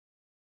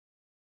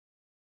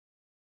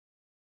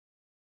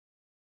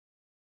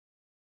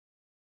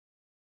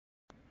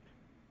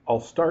I'll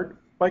start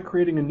by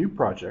creating a new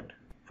project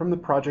from the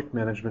Project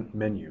Management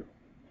menu.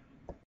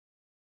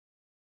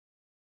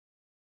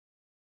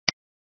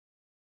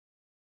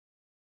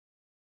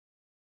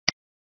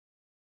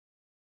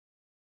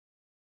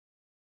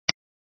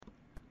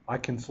 I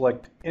can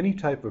select any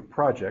type of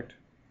project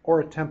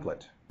or a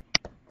template.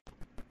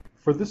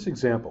 For this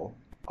example,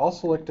 I'll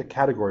select a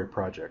category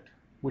project,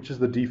 which is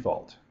the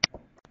default.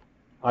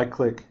 I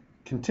click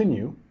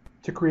Continue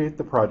to create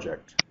the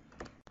project.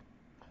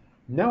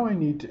 Now I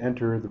need to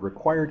enter the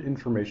required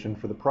information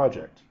for the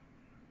project.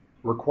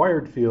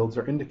 Required fields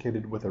are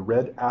indicated with a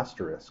red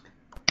asterisk.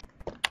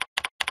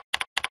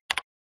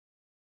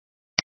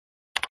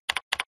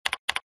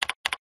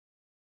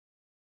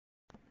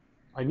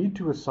 I need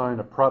to assign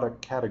a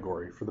product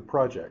category for the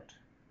project.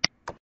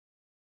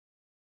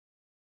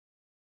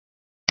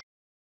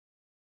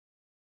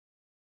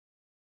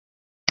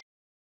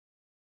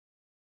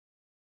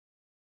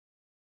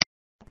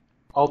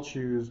 I'll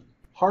choose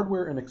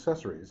Hardware and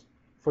Accessories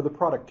for the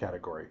product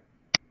category.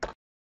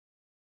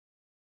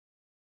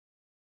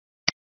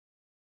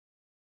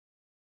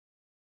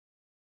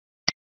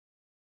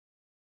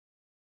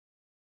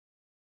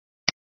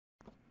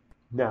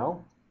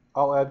 Now,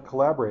 I'll add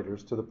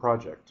collaborators to the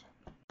project.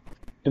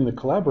 In the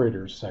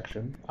Collaborators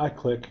section, I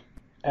click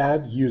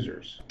Add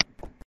Users.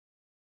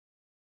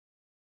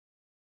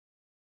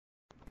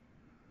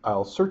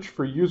 I'll search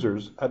for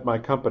users at my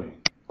company.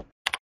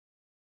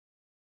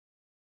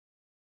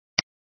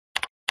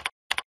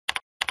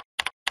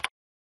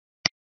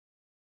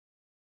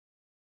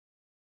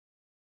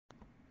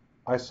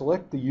 I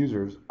select the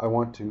users I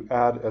want to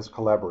add as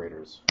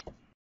collaborators.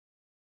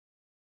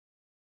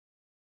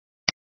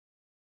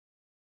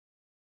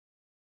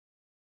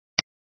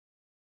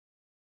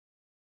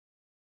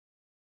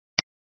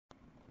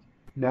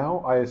 Now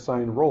I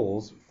assign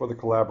roles for the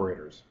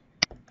collaborators.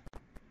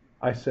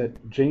 I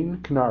set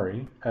Jane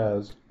Canary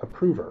as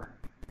Approver.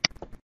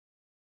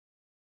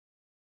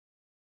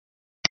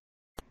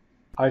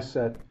 I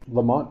set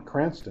Lamont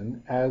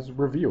Cranston as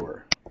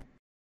Reviewer.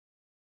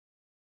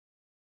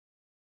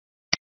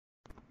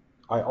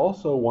 I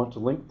also want to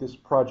link this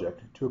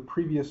project to a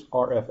previous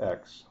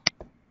RFX.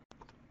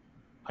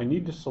 I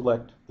need to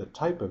select the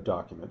type of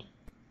document,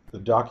 the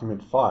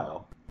document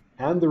file,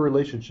 and the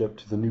relationship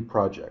to the new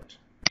project.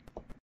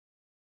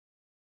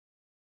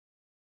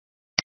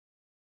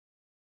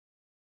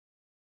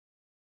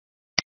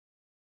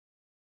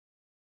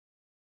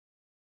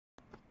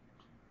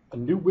 A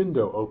new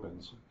window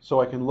opens so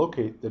I can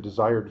locate the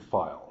desired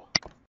file.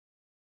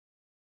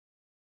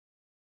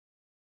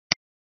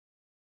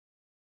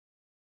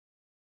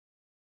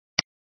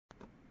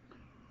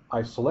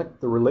 I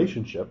select the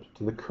relationship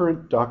to the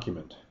current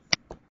document.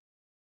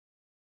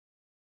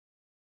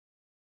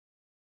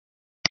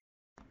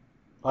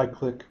 I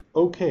click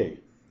OK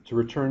to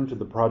return to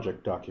the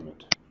project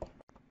document.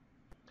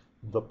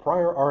 The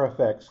prior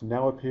RFX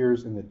now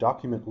appears in the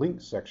Document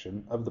Links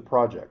section of the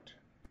project.